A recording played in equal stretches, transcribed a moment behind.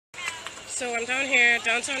So I'm down here,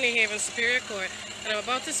 downtown New Haven, Superior Court, and I'm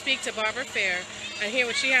about to speak to Barbara Fair and hear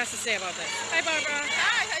what she has to say about this. Hi, Barbara.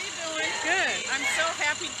 Hi, how you doing? Good. I'm so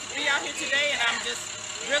happy to be out here today, and I'm just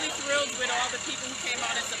really thrilled with all the people who came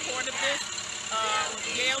out in support of this.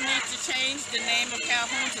 Yale needs to change the name of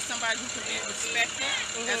Calhoun to somebody who can be respected,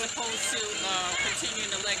 as opposed to continuing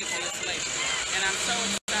the legacy of slavery. And I'm so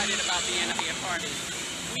excited about being here part of it.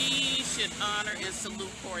 We should honor and salute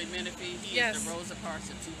Corey Menafee. He is the Rosa Parks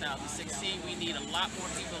of 2016. We need a lot more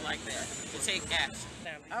people like that to take action.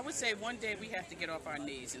 I would say one day we have to get off our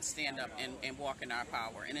knees and stand up and walk in our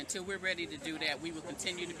power. And until we're ready to do that, we will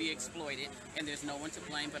continue to be exploited, and there's no one to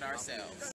blame but ourselves.